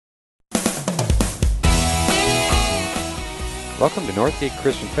Welcome to Northgate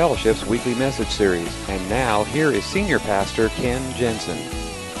Christian Fellowship's weekly message series. And now, here is Senior Pastor Ken Jensen.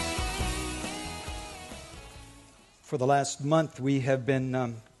 For the last month, we have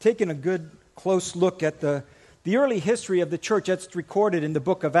been taking a good, close look at the early history of the church that's recorded in the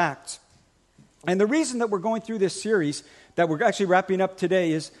book of Acts. And the reason that we're going through this series, that we're actually wrapping up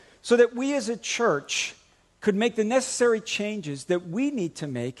today, is so that we as a church could make the necessary changes that we need to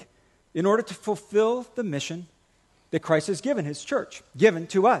make in order to fulfill the mission that Christ has given His church, given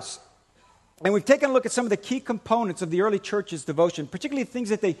to us. And we've taken a look at some of the key components of the early church's devotion, particularly things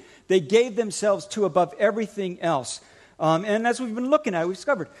that they gave themselves to above everything else. And as we've been looking at, we've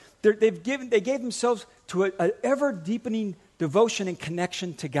discovered they gave themselves to an ever-deepening devotion and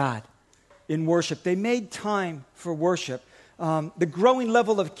connection to God in worship. They made time for worship. The growing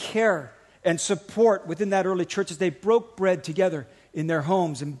level of care and support within that early church as they broke bread together in their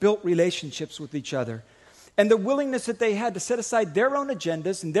homes and built relationships with each other. And the willingness that they had to set aside their own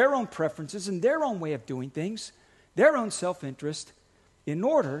agendas and their own preferences and their own way of doing things, their own self-interest, in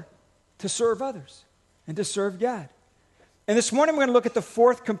order to serve others and to serve God. And this morning we're going to look at the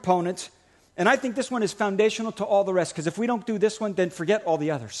fourth component, and I think this one is foundational to all the rest, because if we don't do this one, then forget all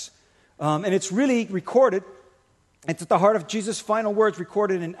the others. And it's really recorded. It's at the heart of Jesus' final words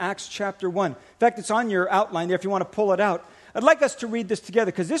recorded in Acts chapter 1. In fact, it's on your outline there if you want to pull it out. I'd like us to read this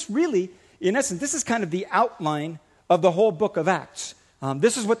together, because this really, in essence, this is kind of the outline of the whole book of Acts.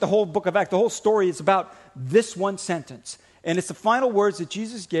 This is what the whole book of Acts, the whole story is about, this one sentence. And it's the final words that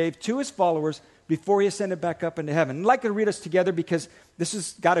Jesus gave to His followers before He ascended back up into heaven. I'd like to read us together because this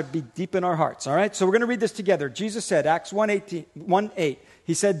has got to be deep in our hearts, all right? So we're going to read this together. Jesus said, Acts 1:8,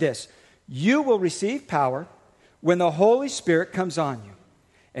 He said this, "You will receive power when the Holy Spirit comes on you,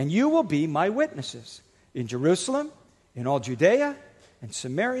 and you will be my witnesses in Jerusalem, in all Judea and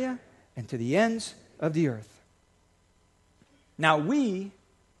Samaria, and to the ends of the earth." Now we,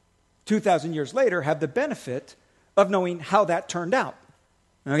 2,000 years later, have the benefit of knowing how that turned out.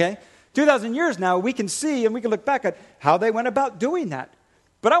 Okay? 2,000 years now, we can see and we can look back at how they went about doing that.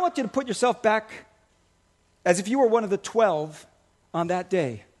 But I want you to put yourself back as if you were one of the 12 on that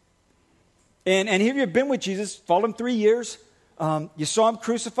day. And here you've been with Jesus, followed Him 3 years. You saw Him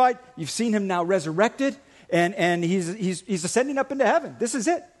crucified. You've seen Him now resurrected. And he's ascending up into heaven. This is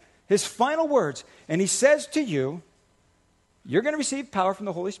it. His final words. And He says to you, you're going to receive power from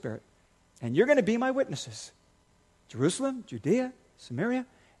the Holy Spirit. And you're going to be my witnesses. Jerusalem, Judea, Samaria,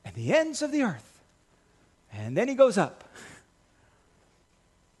 and the ends of the earth. And then He goes up.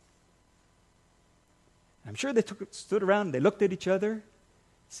 I'm sure they stood around and they looked at each other,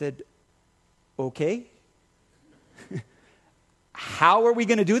 said, okay, how are we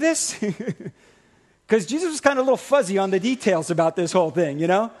going to do this? Because Jesus was kind of a little fuzzy on the details about this whole thing, you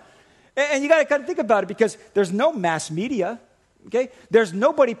know? And you got to kind of think about it, because there's no mass media, okay? There's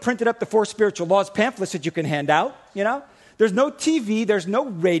nobody printed up the 4 spiritual laws pamphlets that you can hand out, you know? There's no TV, there's no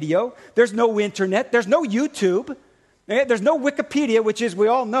radio, there's no internet, there's no YouTube, okay? There's no Wikipedia, which is, we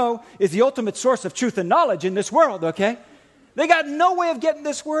all know, is the ultimate source of truth and knowledge in this world, okay? They got no way of getting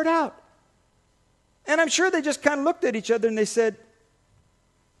this word out. And I'm sure they just kind of looked at each other and they said,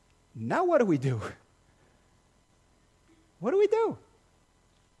 now what do we do? What do we do?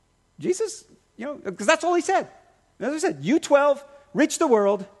 Jesus, you know, because that's all He said. As I said, you 12, reach the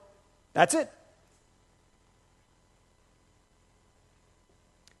world. That's it.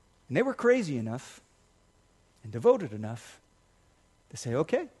 And they were crazy enough and devoted enough to say,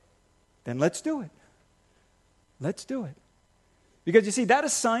 okay, then let's do it. Let's do it. Because you see, that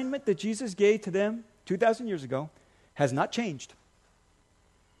assignment that Jesus gave to them 2,000 years ago has not changed.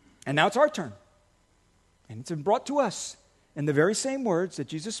 And now it's our turn. And it's been brought to us in the very same words that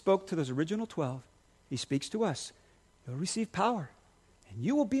Jesus spoke to those original 12. He speaks to us. You'll receive power, and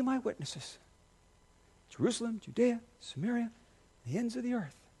you will be my witnesses. Jerusalem, Judea, Samaria, the ends of the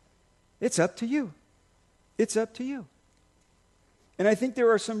earth. It's up to you. It's up to you. And I think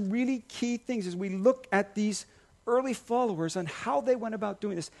there are some really key things as we look at these early followers on how they went about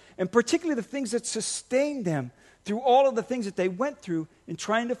doing this, and particularly the things that sustained them through all of the things that they went through in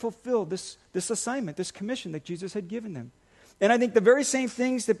trying to fulfill this assignment, this commission that Jesus had given them. And I think the very same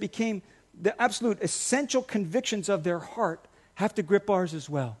things that became the absolute essential convictions of their heart have to grip ours as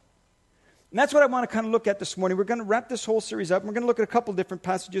well. And that's what I want to kind of look at this morning. We're going to wrap this whole series up. We're going to look at a couple different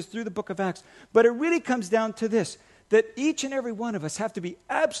passages through the book of Acts. But it really comes down to this, that each and every one of us have to be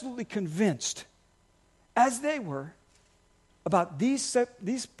absolutely convinced, as they were, about these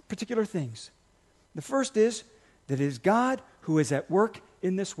particular things. The first is that it is God who is at work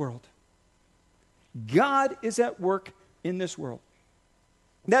in this world. God is at work in this world.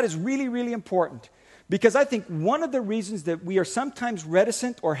 That is really, really important, Because I think one of the reasons that we are sometimes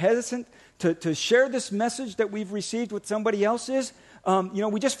reticent or hesitant to share this message that we've received with somebody else is,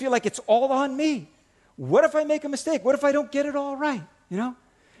 we just feel like it's all on me. What if I make a mistake? What if I don't get it all right?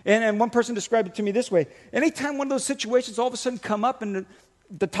 And one person described it to me this way. Anytime one of those situations all of a sudden come up and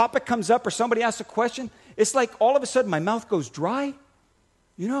the topic comes up or somebody asks a question, it's like all of a sudden my mouth goes dry,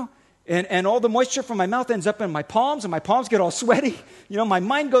 and all the moisture from my mouth ends up in my palms, and my palms get all sweaty. My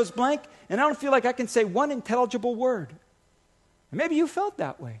mind goes blank, and I don't feel like I can say one intelligible word. And maybe you felt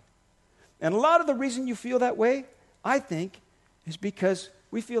that way. And a lot of the reason you feel that way, I think, is because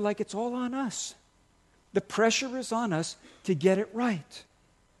we feel like it's all on us. The pressure is on us to get it right.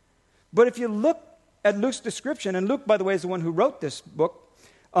 But if you look at Luke's description, and Luke, by the way, is the one who wrote this book,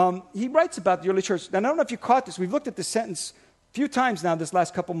 he writes about the early church. And I don't know if you caught this. We've looked at this sentence a few times now this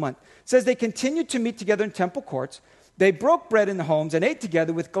last couple months. It says, they continued to meet together in temple courts. They broke bread in the homes and ate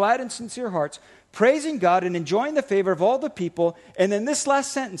together with glad and sincere hearts, praising God and enjoying the favor of all the people. And then this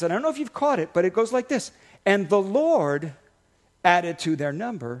last sentence, and I don't know if you've caught it, but it goes like this. And the Lord added to their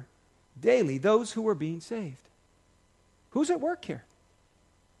number daily those who were being saved. Who's at work here?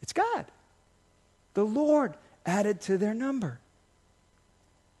 It's God. The Lord added to their number.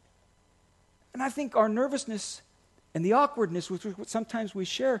 And I think our nervousness and the awkwardness which sometimes we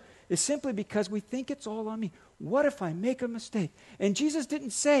share is simply because we think it's all on me. What if I make a mistake? And Jesus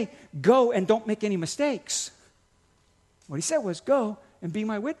didn't say, go and don't make any mistakes. What he said was, go and be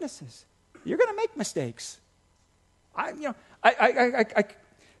my witnesses. You're going to make mistakes.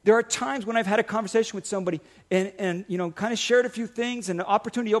 There are times when I've had a conversation with somebody and kind of shared a few things, and the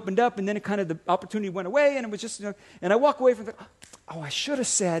opportunity opened up, and then the opportunity went away, and it was just, and I walk away from it, I should have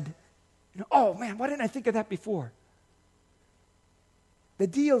said, oh man, why didn't I think of that before? The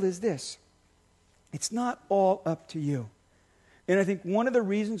deal is this. It's not all up to you. And I think one of the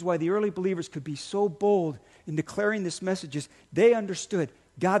reasons why the early believers could be so bold in declaring this message is they understood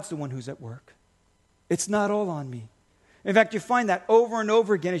God's the one who's at work. It's not all on me. In fact, you find that over and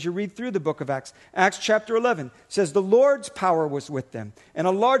over again as you read through the book of Acts. Acts chapter 11 says the Lord's power was with them, and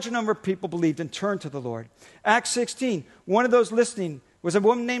a large number of people believed and turned to the Lord. Acts 16, one of those listening was a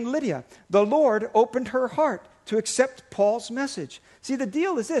woman named Lydia. The Lord opened her heart to accept Paul's message. See, the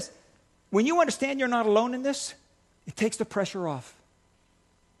deal is this. When you understand you're not alone in this, it takes the pressure off.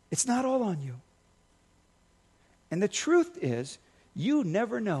 It's not all on you. And the truth is, you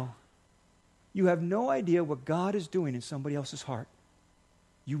never know. You have no idea what God is doing in somebody else's heart.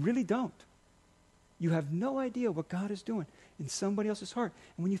 You really don't. You have no idea what God is doing in somebody else's heart.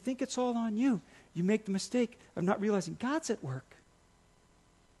 And when you think it's all on you, you make the mistake of not realizing God's at work.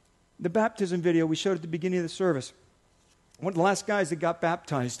 The baptism video we showed at the beginning of the service, one of the last guys that got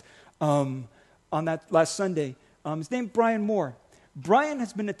baptized on that last Sunday, his name is Brian Moore. Brian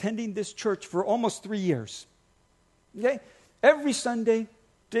has been attending this church for almost 3 years. Okay? Every Sunday,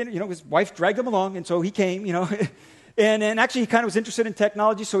 his wife dragged him along, and so he came, And actually, he kind of was interested in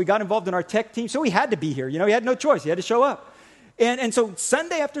technology, so he got involved in our tech team. So he had to be here. He had no choice. He had to show up. And so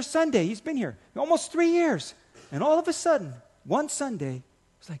Sunday after Sunday, he's been here almost 3 years. And all of a sudden, one Sunday, it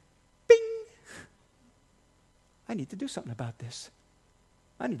was like, bing! I need to do something about this.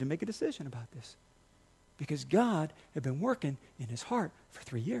 I need to make a decision about this. Because God had been working in his heart for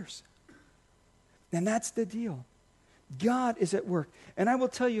 3 years. And that's the deal. God is at work. And I will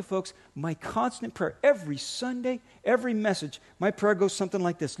tell you, folks, my constant prayer, every Sunday, every message, my prayer goes something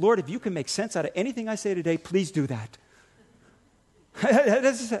like this. Lord, if you can make sense out of anything I say today, please do that.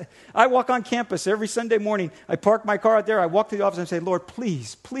 I walk on campus every Sunday morning. I park my car out there. I walk to the office and say, Lord,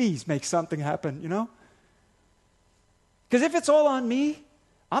 please, please make something happen, Because if it's all on me,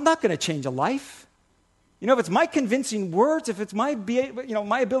 I'm not going to change a life. If it's my convincing words, if it's my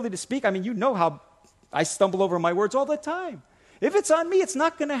ability to speak, how I stumble over my words all the time. If it's on me, it's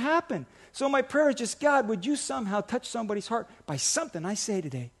not going to happen. So my prayer is just, God, would you somehow touch somebody's heart by something I say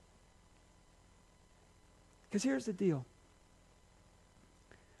today? Because here's the deal.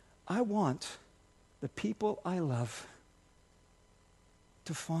 I want the people I love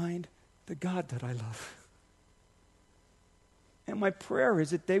to find the God that I love. And my prayer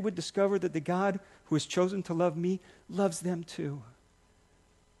is that they would discover that the God who has chosen to love me loves them too.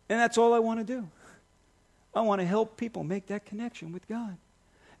 And that's all I want to do. I want to help people make that connection with God.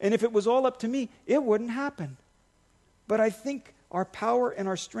 And if it was all up to me, it wouldn't happen. But I think our power and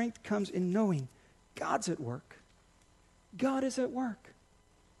our strength comes in knowing God's at work. God is at work.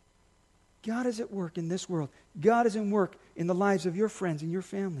 God is at work in this world. God is at work in the lives of your friends and your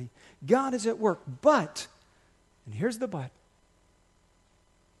family. God is at work. But, and here's the but,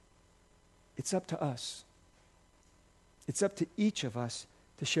 it's up to us. It's up to each of us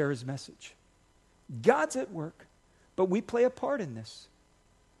to share his message. God's at work, but we play a part in this.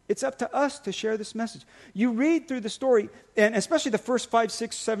 It's up to us to share this message. You read through the story, and especially the first 5,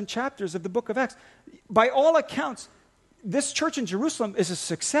 6, 7 chapters of the book of Acts, by all accounts, this church in Jerusalem is a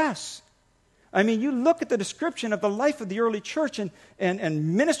success. I mean, you look at the description of the life of the early church,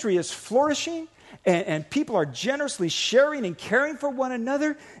 and ministry is flourishing, and people are generously sharing and caring for one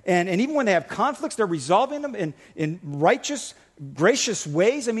another, and even when they have conflicts, they're resolving them in righteous, gracious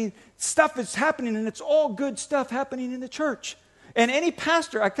ways. I mean, stuff is happening, and it's all good stuff happening in the church. And any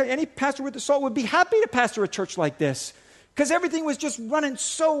pastor with the soul would be happy to pastor a church like this, because everything was just running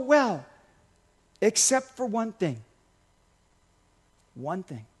so well, except for one thing. One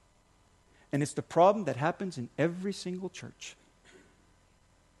thing. And it's the problem that happens in every single church.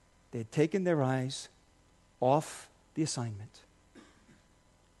 They had taken their eyes off the assignment,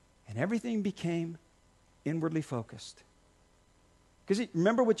 and everything became inwardly focused. Because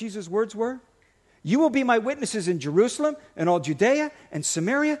remember what Jesus' words were? You will be my witnesses in Jerusalem and all Judea and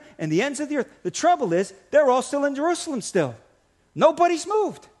Samaria and the ends of the earth. The trouble is, they're all still in Jerusalem still. Nobody's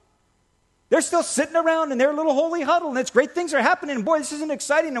moved. They're still sitting around in their little holy huddle, and it's great things are happening, and boy, this isn't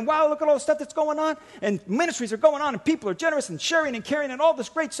exciting, and wow, look at all the stuff that's going on, and ministries are going on, and people are generous and sharing and caring, and all this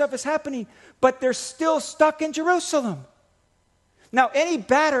great stuff is happening, but they're still stuck in Jerusalem. Now, any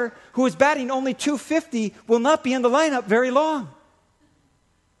batter who is batting only .250 will not be in the lineup very long.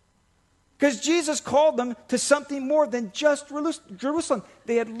 Because Jesus called them to something more than just Jerusalem.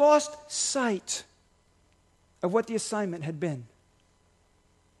 They had lost sight of what the assignment had been.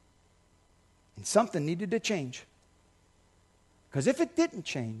 And something needed to change. Because if it didn't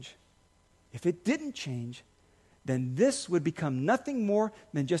change, then this would become nothing more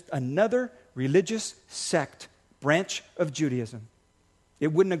than just another religious sect, branch of Judaism.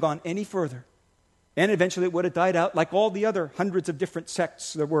 It wouldn't have gone any further. And eventually it would have died out like all the other hundreds of different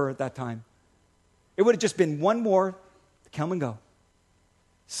sects there were at that time. It would have just been one more to come and go.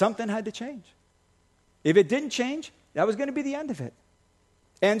 Something had to change. If it didn't change, that was going to be the end of it.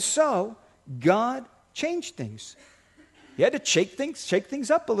 And so, God changed things. He had to shake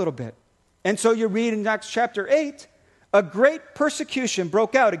things up a little bit. And so you read in Acts chapter 8, a great persecution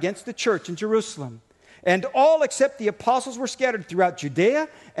broke out against the church in Jerusalem. And all except the apostles were scattered throughout Judea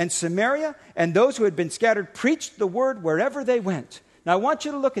and Samaria, and those who had been scattered preached the word wherever they went. Now I want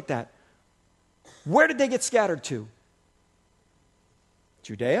you to look at that. Where did they get scattered to?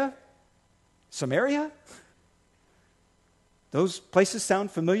 Judea? Samaria? Those places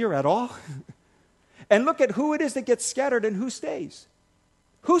sound familiar at all? And look at who it is that gets scattered and who stays.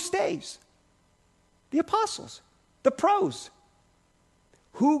 Who stays? The apostles, the pros.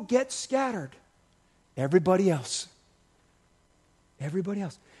 Who gets scattered? Everybody else. Everybody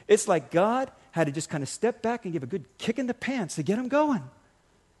else. It's like God had to just kind of step back and give a good kick in the pants to get them going.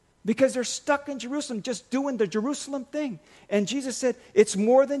 Because they're stuck in Jerusalem just doing the Jerusalem thing. And Jesus said, it's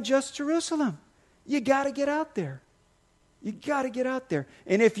more than just Jerusalem. You got to get out there. You got to get out there.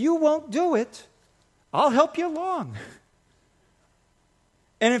 And if you won't do it, I'll help you along.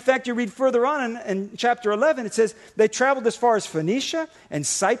 And in fact, you read further on in chapter 11, it says, they traveled as far as Phoenicia and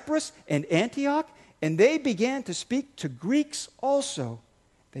Cyprus and Antioch, and they began to speak to Greeks also.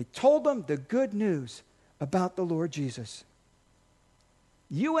 They told them the good news about the Lord Jesus.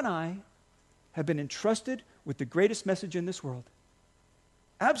 You and I have been entrusted with the greatest message in this world.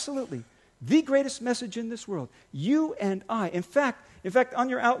 Absolutely. The greatest message in this world. You and I. In fact, on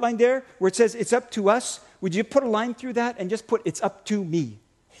your outline there, where it says it's up to us, would you put a line through that and just put it's up to me?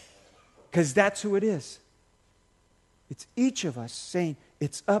 Because that's who it is. It's each of us saying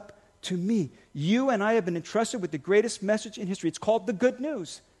it's up to me. You and I have been entrusted with the greatest message in history. It's called the good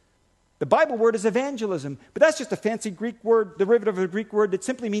news. The Bible word is evangelism, but that's just a fancy Greek word, derivative of a Greek word that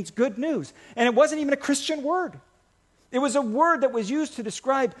simply means good news. And it wasn't even a Christian word. It was a word that was used to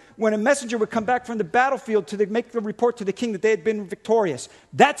describe when a messenger would come back from the battlefield to make the report to the king that they had been victorious.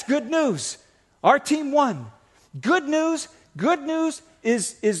 That's good news. Our team won. Good news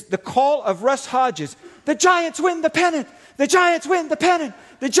is the call of Russ Hodges. The Giants win the pennant. The Giants win the pennant.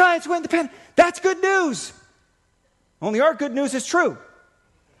 The Giants win the pennant. That's good news. Only our good news is true.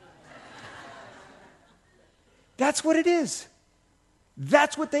 That's what it is.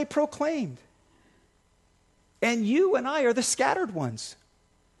 That's what they proclaimed. And you and I are the scattered ones.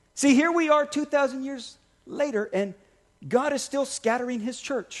 See, here we are 2,000 years later, and God is still scattering his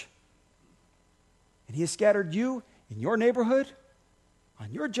church. And he has scattered you in your neighborhood,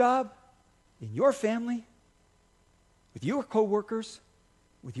 on your job, in your family, with your coworkers,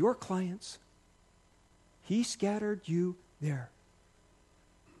 with your clients. He scattered you there.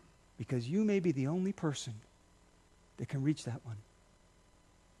 Because you may be the only person that can reach that one.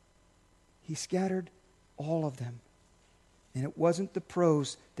 He scattered all of them. And it wasn't the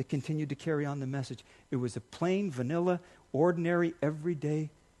pros that continued to carry on the message. It was a plain, vanilla, ordinary, everyday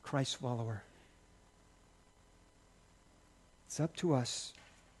Christ follower. It's up to us.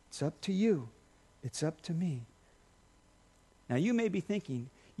 It's up to you. It's up to me. Now, you may be thinking,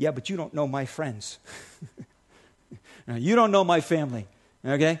 yeah, but you don't know my friends. You don't know my family.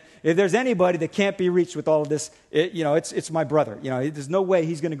 Okay? If there's anybody that can't be reached with all of this, it's my brother. There's no way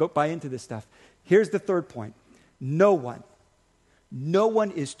he's going to go buy into this stuff. Here's the third point. No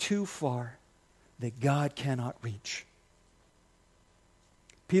one is too far that God cannot reach.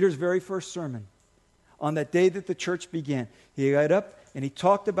 Peter's very first sermon, on that day that the church began, he got up and he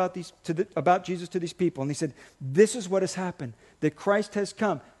talked about Jesus to these people. And he said, this is what has happened, that Christ has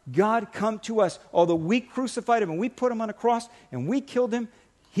come. God come to us. Although we crucified him and we put him on a cross and we killed him,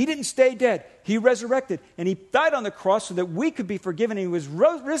 he didn't stay dead. He resurrected. And he died on the cross so that we could be forgiven. And he was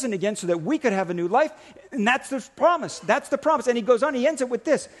risen again so that we could have a new life. And that's the promise. That's the promise. And he goes on, he ends it with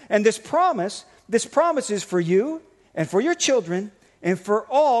this. And this promise is for you and for your children and for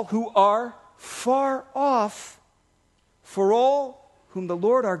all who are far off, for all whom the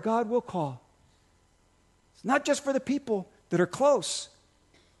Lord our God will call. It's not just for the people that are close.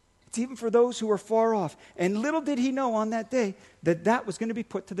 It's even for those who are far off. And little did he know on that day that was going to be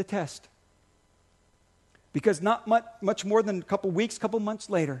put to the test. Because not much more than a couple weeks, couple months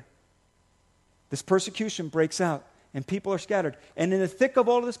later, this persecution breaks out and people are scattered. And in the thick of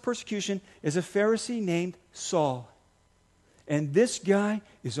all of this persecution is a Pharisee named Saul. And this guy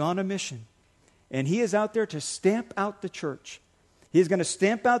is on a mission. And he is out there to stamp out the church. He's going to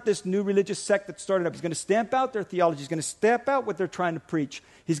stamp out this new religious sect that started up. He's going to stamp out their theology. He's going to stamp out what they're trying to preach.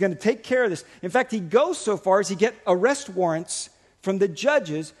 He's going to take care of this. In fact, he goes so far as he get arrest warrants from the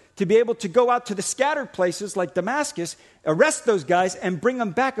judges to be able to go out to the scattered places like Damascus, arrest those guys, and bring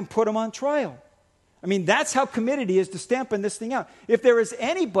them back and put them on trial. I mean, that's how committed he is to stamping this thing out. If there is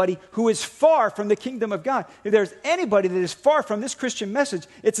anybody who is far from the kingdom of God, if there's anybody that is far from this Christian message,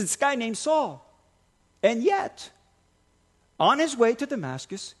 it's this guy named Saul. And yet, on his way to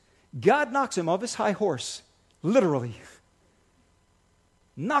Damascus, God knocks him off his high horse, literally.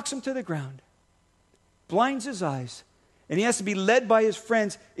 Knocks him to the ground, blinds his eyes, and he has to be led by his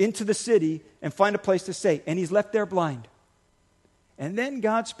friends into the city and find a place to stay. And he's left there blind. And then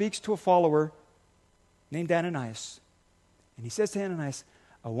God speaks to a follower named Ananias. And he says to Ananias,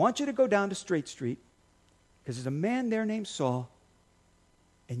 I want you to go down to Straight Street because there's a man there named Saul,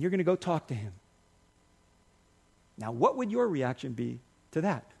 and you're going to go talk to him. Now, what would your reaction be to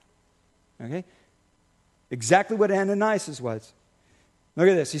that? Okay? Exactly what Ananias was. Look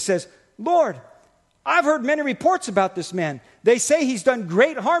at this. He says, Lord, I've heard many reports about this man. They say he's done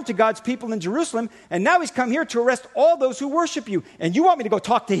great harm to God's people in Jerusalem, and now he's come here to arrest all those who worship you. And you want me to go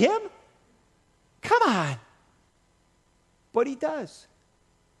talk to him? Come on. But he does.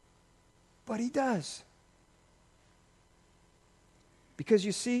 But he does. Because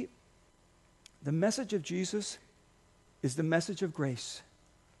you see, the message of Jesus is the message of grace.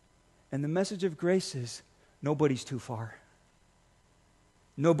 And the message of grace is nobody's too far.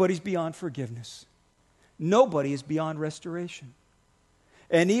 Nobody's beyond forgiveness. Nobody is beyond restoration.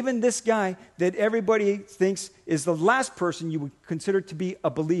 And even this guy that everybody thinks is the last person you would consider to be a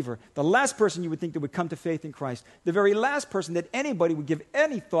believer, the last person you would think that would come to faith in Christ, the very last person that anybody would give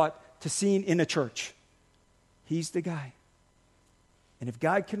any thought to seeing in a church, he's the guy. And if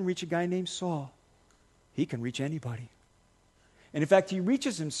God can reach a guy named Saul, he can reach anybody. And in fact, he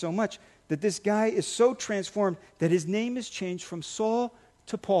reaches him so much that this guy is so transformed that his name is changed from Saul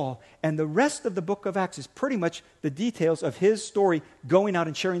to Paul. And the rest of the book of Acts is pretty much the details of his story going out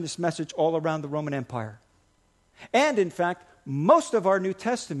and sharing this message all around the Roman Empire. And in fact, most of our New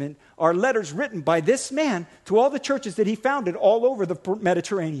Testament are letters written by this man to all the churches that he founded all over the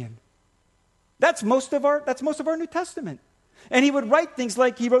Mediterranean. That's most of our New Testament. And he would write things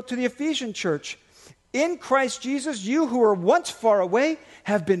like he wrote to the Ephesian church. In Christ Jesus, you who were once far away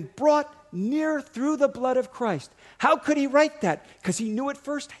have been brought near through the blood of Christ. How could he write that? Because he knew it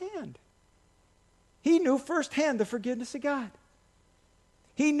firsthand. He knew firsthand the forgiveness of God.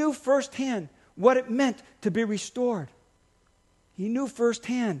 He knew firsthand what it meant to be restored. He knew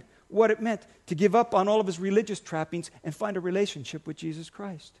firsthand what it meant to give up on all of his religious trappings and find a relationship with Jesus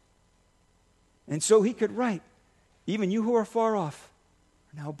Christ. And so he could write, even you who are far off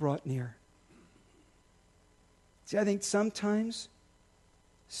are now brought near. See, I think sometimes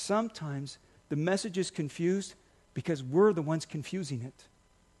the message is confused because we're the ones confusing it.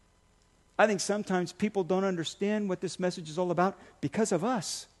 I think sometimes people don't understand what this message is all about because of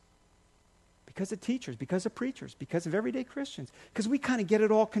us. Because of teachers, because of preachers, because of everyday Christians. Because we kind of get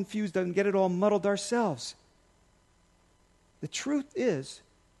it all confused and get it all muddled ourselves. The truth is,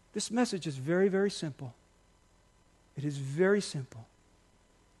 this message is very, very simple. It is very simple.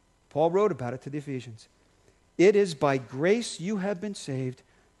 Paul wrote about it to the Ephesians. It is by grace you have been saved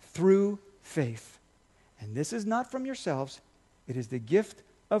through faith. And this is not from yourselves. It is the gift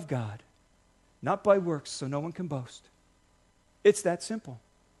of God. Not by works, so no one can boast. It's that simple.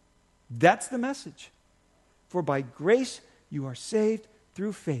 That's the message. For by grace you are saved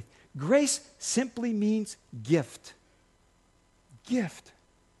through faith. Grace simply means gift. Gift.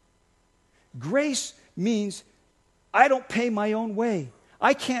 Grace means I don't pay my own way.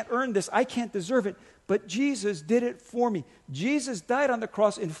 I can't earn this. I can't deserve it. But Jesus did it for me. Jesus died on the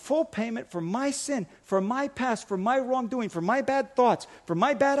cross in full payment for my sin, for my past, for my wrongdoing, for my bad thoughts, for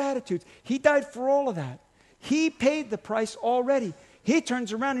my bad attitudes. He died for all of that. He paid the price already. He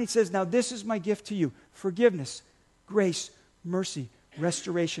turns around and he says, now this is my gift to you. Forgiveness, grace, mercy,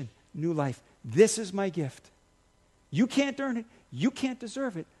 restoration, new life. This is my gift. You can't earn it. You can't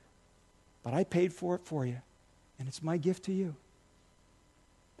deserve it. But I paid for it for you. And it's my gift to you.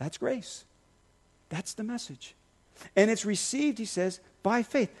 That's grace. That's the message. And it's received, he says, by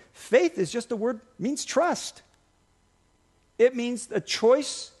faith. Faith is just a word, means trust. It means a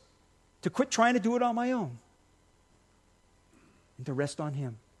choice to quit trying to do it on my own and to rest on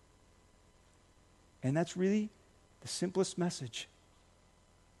him. And that's really the simplest message.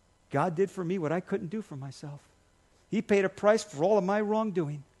 God did for me what I couldn't do for myself. He paid a price for all of my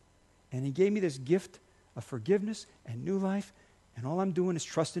wrongdoing. And he gave me this gift of forgiveness and new life. And all I'm doing is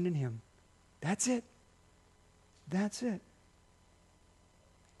trusting in him. That's it. That's it.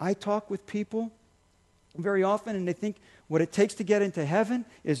 I talk with people very often, and they think what it takes to get into heaven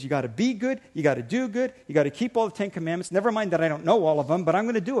is you got to be good, you got to do good, you got to keep all the 10 Commandments. Never mind that I don't know all of them, but I'm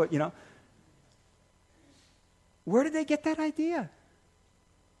going to do it, Where did they get that idea?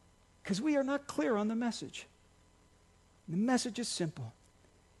 Because we are not clear on the message. The message is simple.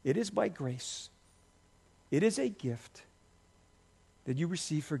 It is by grace. It is a gift that you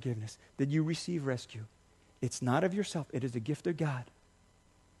receive forgiveness, that you receive rescue. It's not of yourself. It is a gift of God.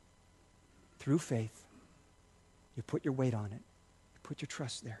 Through faith, you put your weight on it. You put your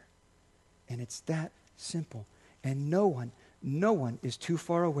trust there. And it's that simple. And no one is too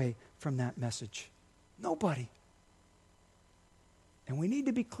far away from that message. Nobody. And we need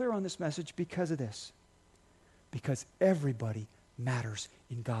to be clear on this message because of this. Because everybody matters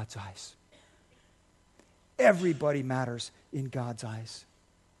in God's eyes. Everybody matters in God's eyes.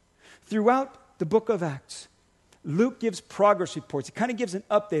 Throughout the book of Acts, Luke gives progress reports. He kind of gives an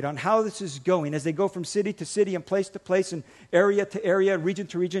update on how this is going as they go from city to city and place to place and area to area, region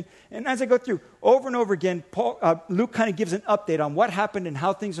to region. And as I go through, over and over again, Luke kind of gives an update on what happened and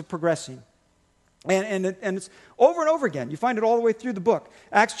how things are progressing. And it's over and over again. You find it all the way through the book.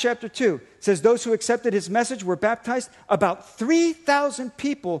 Acts chapter 2 says those who accepted his message were baptized. About 3,000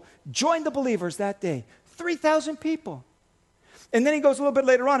 people joined the believers that day. 3,000 people. And then he goes a little bit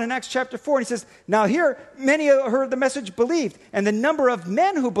later on in Acts chapter 4 and he says, now here many who heard the message believed, and the number of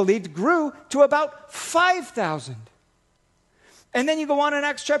men who believed grew to about 5,000. And then you go on in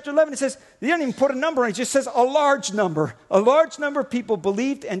Acts chapter 11, it says, they don't even put a number on it, it just says a large number. A large number of people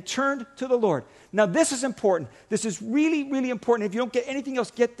believed and turned to the Lord. Now this is important. This is really, really important. If you don't get anything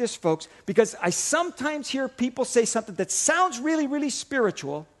else, get this, folks, because I sometimes hear people say something that sounds really, really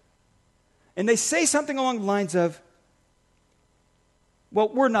spiritual, and they say something along the lines of, well,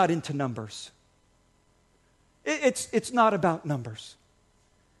 we're not into numbers. It's not about numbers.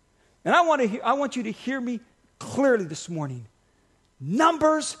 And I want you to hear me clearly this morning.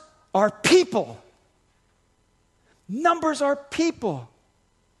 Numbers are people. Numbers are people.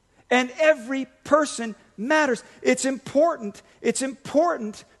 And every person matters. It's important. It's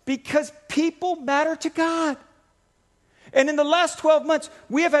important because people matter to God. And in the last 12 months,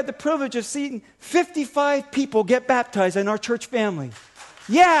 we have had the privilege of seeing 55 people get baptized in our church family.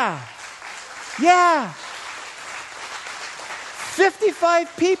 Yeah.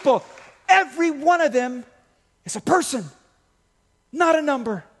 55 people. Every one of them is a person, not a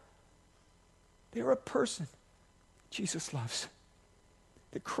number. They're a person Jesus loves,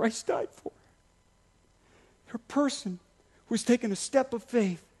 that Christ died for. They're a person who's taken a step of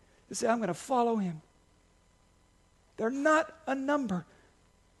faith to say, I'm going to follow him. They're not a number.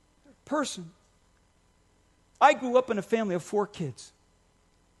 They're a person. I grew up in a family of 4 kids.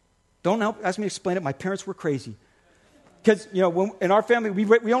 Don't ask me to explain it. My parents were crazy. Because, in our family,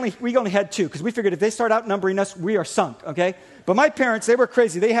 we only had 2, because we figured if they start outnumbering us, we are sunk, okay? But my parents, they were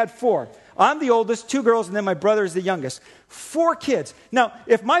crazy. They had 4. I'm the oldest, 2 girls, and then my brother is the youngest. 4 kids. Now,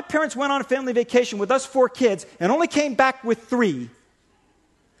 if my parents went on a family vacation with us 4 kids and only came back with 3,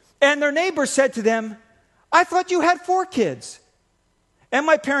 and their neighbor said to them, I thought you had 4 kids. And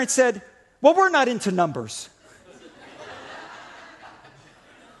my parents said, well, we're not into numbers.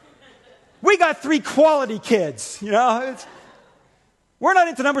 We got 3 quality kids, We're not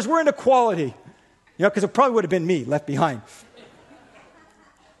into numbers, we're into quality. Because it probably would have been me left behind.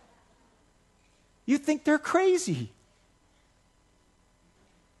 You think they're crazy.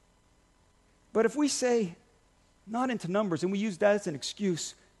 But if we say, not into numbers, and we use that as an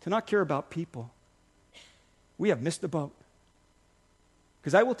excuse to not care about people, we have missed the boat.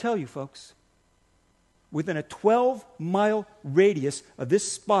 Because I will tell you, folks, within a 12-mile radius of this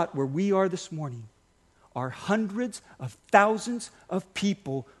spot where we are this morning are hundreds of thousands of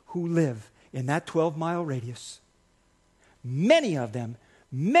people who live in that 12-mile radius. Many of them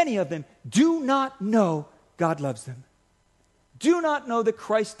do not know God loves them. Do not know that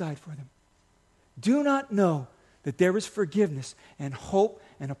Christ died for them. Do not know that there is forgiveness and hope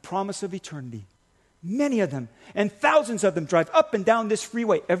and a promise of eternity. Many of them, and thousands of them, drive up and down this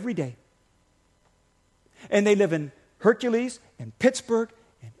freeway every day. And they live in Hercules and Pittsburgh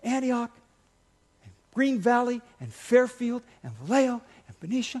and Antioch and Green Valley and Fairfield and Vallejo and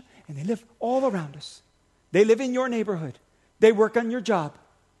Benicia, and they live all around us. They live in your neighborhood. They work on your job.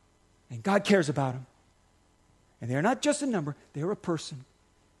 And God cares about them. And they're not just a number, they're a person.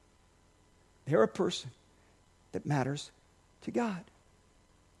 They're a person that matters to God.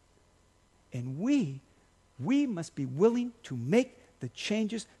 And we must be willing to make the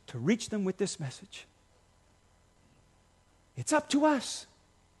changes to reach them with this message. It's up to us.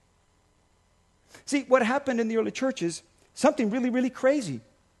 See, what happened in the early church is something really, really crazy.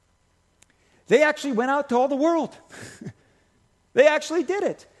 They actually went out to all the world. They actually did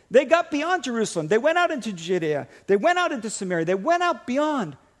it. They got beyond Jerusalem. They went out into Judea. They went out into Samaria. They went out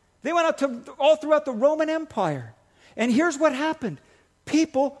beyond. They went out to all throughout the Roman Empire. And here's what happened.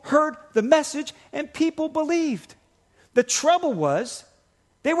 People heard the message and people believed. The trouble was,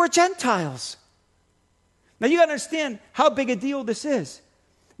 they were Gentiles. Now you got to understand how big a deal this is.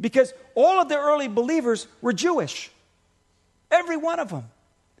 Because all of the early believers were Jewish. Every one of them.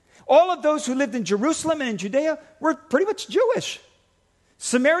 All of those who lived in Jerusalem and in Judea were pretty much Jewish.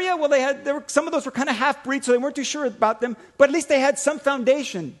 Samaria, well, some of those were kind of half-breed, so they weren't too sure about them, but at least they had some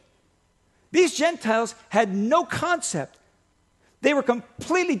foundation. These Gentiles had no concept. They were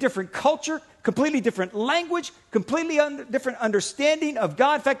completely different culture, completely different language, completely different understanding of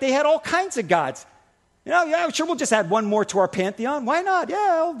God. In fact, they had all kinds of gods. Sure, we'll just add one more to our pantheon. Why not?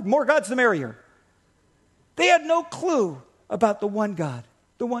 Yeah, more gods the merrier. They had no clue about the one God,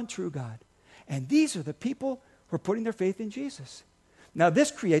 the one true God. And these are the people who are putting their faith in Jesus. Now,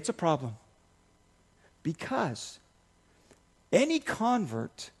 this creates a problem because any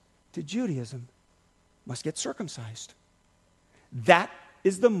convert to Judaism must get circumcised. That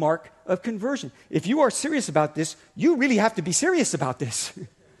is the mark of conversion. If you are serious about this, you really have to be serious about this.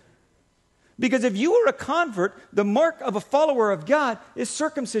 Because if you are a convert, the mark of a follower of God is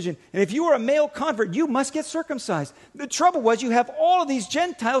circumcision. And if you are a male convert, you must get circumcised. The trouble was you have all of these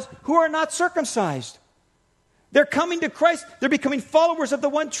Gentiles who are not circumcised. They're coming to Christ. They're becoming followers of the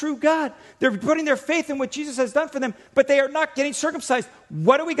one true God. They're putting their faith in what Jesus has done for them, but they are not getting circumcised.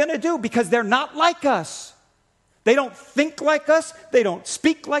 What are we going to do? Because they're not like us. They don't think like us. They don't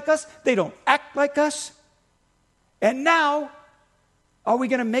speak like us. They don't act like us. And now, are we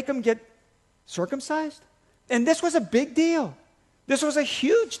going to make them get circumcised? And this was a big deal. This was a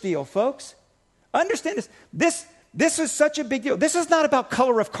huge deal, folks. Understand this. This is such a big deal. This is not about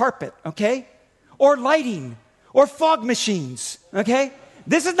color of carpet, okay? Or lighting. Or fog machines, okay?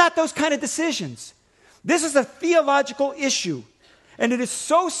 This is not those kind of decisions. This is a theological issue. And it is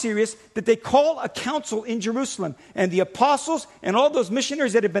so serious that they call a council in Jerusalem. And the apostles and all those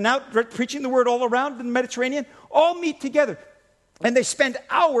missionaries that have been out preaching the word all around the Mediterranean all meet together. And they spend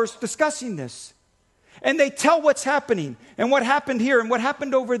hours discussing this. And they tell what's happening and what happened here and what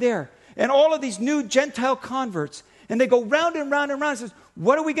happened over there. And all of these new Gentile converts. And they go round and round and round and says,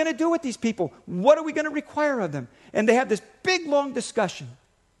 what are we going to do with these people? What are we going to require of them? And they have this big, long discussion.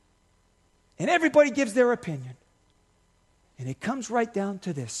 And everybody gives their opinion. And it comes right down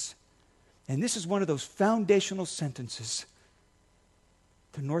to this. And this is one of those foundational sentences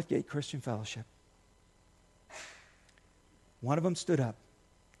to Northgate Christian Fellowship. One of them stood up.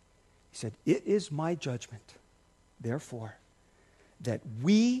 He said, "It is my judgment, therefore, that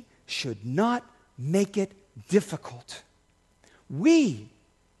we should not make it difficult. We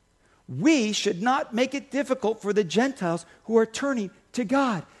should not make it difficult for the Gentiles who are turning to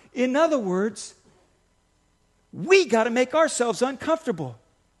God. In other words, we got to make ourselves uncomfortable.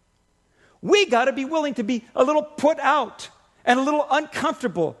 We got to be willing to be a little put out and a little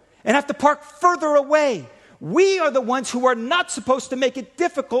uncomfortable and have to park further away. We are the ones who are not supposed to make it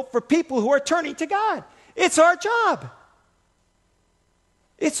difficult for people who are turning to God. It's our job.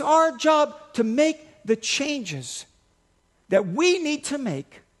 It's our job to make the changes that we need to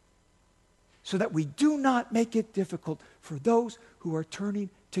make so that we do not make it difficult for those who are turning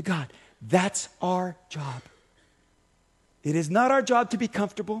to God. That's our job. It is not our job to be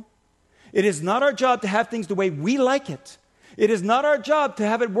comfortable. It is not our job to have things the way we like it. It is not our job to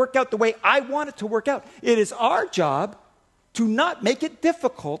have it work out the way I want it to work out. It is our job to not make it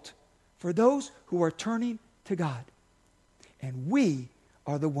difficult for those who are turning to God. And we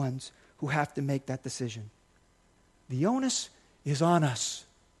are the ones who have to make that decision. The onus is on us.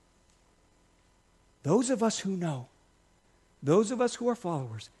 Those of us who know, those of us who are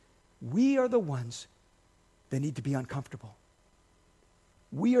followers, we are the ones that need to be uncomfortable.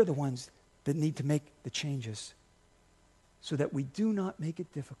 We are the ones that need to make the changes so that we do not make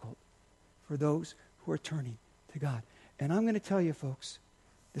it difficult for those who are turning to God. And I'm going to tell you, folks,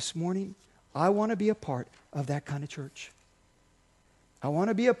 this morning, I want to be a part of that kind of church. I want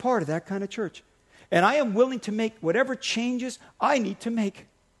to be a part of that kind of church. And I am willing to make whatever changes I need to make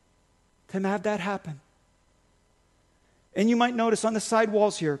to have that happen. And you might notice on the side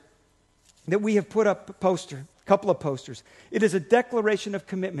walls here that we have put up a poster, a couple of posters. It is a declaration of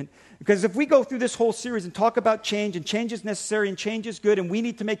commitment. Because if we go through this whole series and talk about change, and change is necessary, and change is good, and we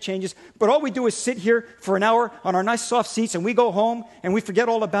need to make changes, but all we do is sit here for an hour on our nice soft seats, and we go home, and we forget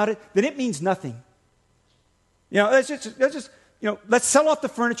all about it, then it means nothing. Let's sell off the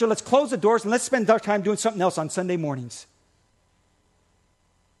furniture, let's close the doors, and let's spend our time doing something else on Sunday mornings.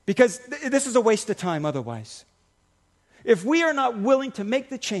 Because this is a waste of time otherwise. If we are not willing to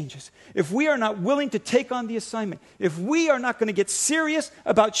make the changes, if we are not willing to take on the assignment, if we are not going to get serious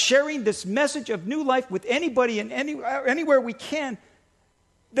about sharing this message of new life with anybody and anywhere we can,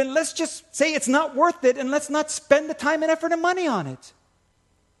 then let's just say it's not worth it and let's not spend the time and effort and money on it.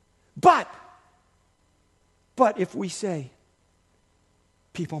 But if we say,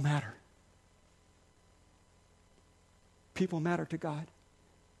 people matter. People matter to God.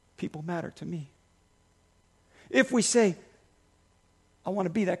 People matter to me. If we say, I want to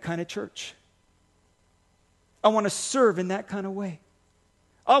be that kind of church. I want to serve in that kind of way.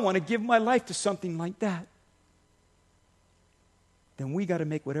 I want to give my life to something like that. Then we got to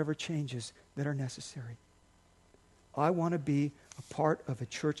make whatever changes that are necessary. I want to be a part of a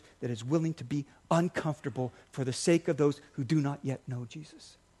church that is willing to be uncomfortable for the sake of those who do not yet know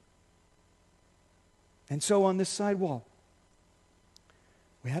Jesus. And so on this side wall,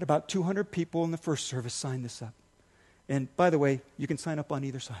 we had about 200 people in the first service sign this up. And by the way, you can sign up on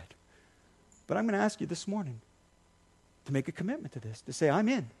either side. But I'm going to ask you this morning to make a commitment to this, to say, I'm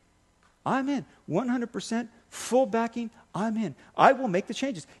in. I'm in. 100% full backing, I'm in. I will make the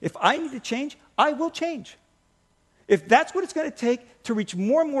changes. If I need to change, I will change. If that's what it's going to take to reach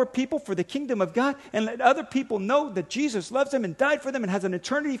more and more people for the kingdom of God and let other people know that Jesus loves them and died for them and has an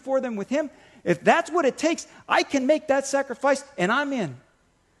eternity for them with Him, if that's what it takes, I can make that sacrifice and I'm in.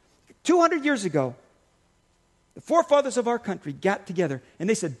 200 years ago, the forefathers of our country got together and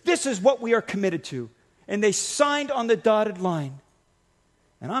they said, this is what we are committed to. And they signed on the dotted line.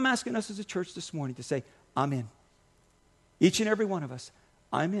 And I'm asking us as a church this morning to say, I'm in. Each and every one of us,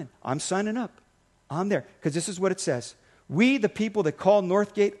 I'm in. I'm signing up. I'm there. Because this is what it says. We, the people that call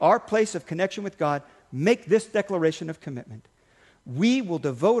Northgate our place of connection with God, make this declaration of commitment. We will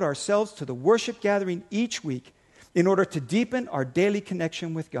devote ourselves to the worship gathering each week in order to deepen our daily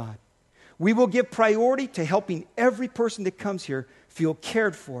connection with God. We will give priority to helping every person that comes here feel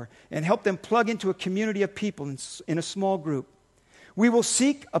cared for and help them plug into a community of people in a small group. We will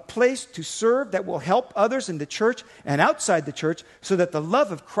seek a place to serve that will help others in the church and outside the church so that the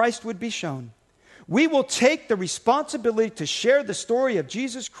love of Christ would be shown. We will take the responsibility to share the story of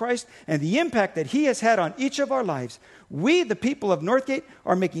Jesus Christ and the impact that He has had on each of our lives. We, the people of Northgate,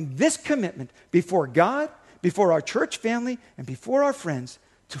 are making this commitment before God, before our church family, and before our friends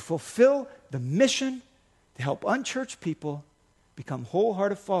to fulfill the mission to help unchurched people become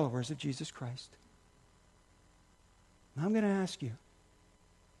wholehearted followers of Jesus Christ. And I'm going to ask you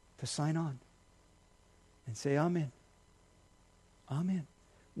to sign on and say, I'm in. I'm in.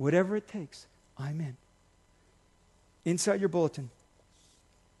 Whatever it takes, I'm in. Inside your bulletin,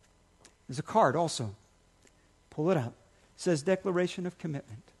 there's a card also. Pull it out. It says Declaration of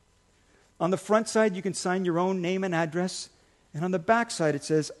Commitment. On the front side, you can sign your own name and address. And on the back side, it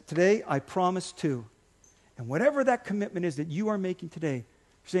says, today I promise to. And whatever that commitment is that you are making today,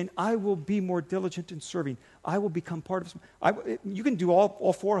 saying, I will be more diligent in serving. I will become part of you can do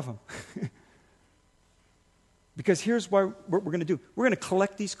all four of them. Because here's what we're going to do. We're going to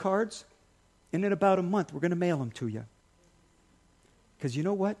collect these cards, and in about a month, we're going to mail them to you. Because you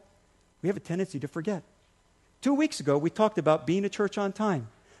know what? We have a tendency to forget. 2 weeks ago, we talked about being a church on time.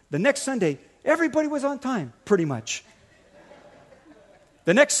 The next Sunday, everybody was on time, pretty much.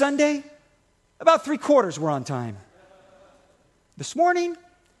 The next Sunday, about 3/4 were on time. This morning,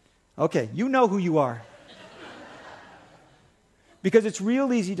 okay, you know who you are. Because it's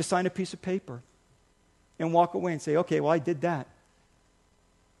real easy to sign a piece of paper and walk away and say, okay, well, I did that.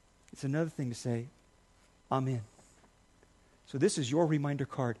 It's another thing to say, I'm in. So this is your reminder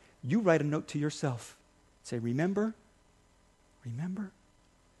card. You write a note to yourself. Say, remember? Remember?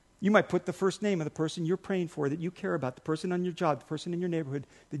 You might put the first name of the person you're praying for, that you care about, the person on your job, the person in your neighborhood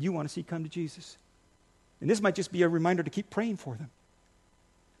that you want to see come to Jesus. And this might just be a reminder to keep praying for them.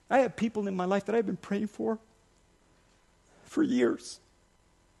 I have people in my life that I've been praying for years.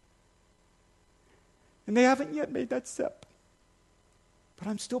 And they haven't yet made that step. But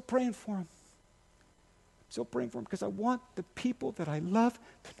I'm still praying for them. I'm still praying for them because I want the people that I love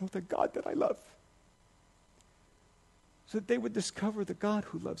to know the God that I love. So that they would discover the God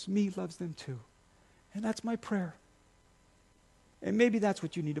who loves me loves them too. And that's my prayer. And maybe that's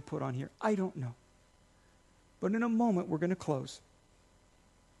what you need to put on here. I don't know. But in a moment, we're going to close.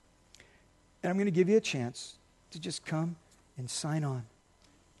 And I'm going to give you a chance to just come and sign on.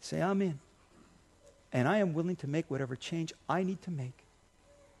 Say, I'm in. And I am willing to make whatever change I need to make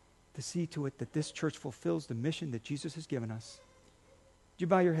to see to it that this church fulfills the mission that Jesus has given us. Would you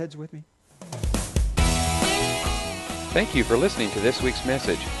bow your heads with me? Thank you for listening to this week's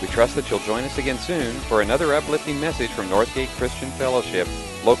message. We trust that you'll join us again soon for another uplifting message from Northgate Christian Fellowship,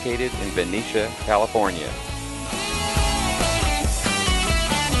 located in Benicia, California.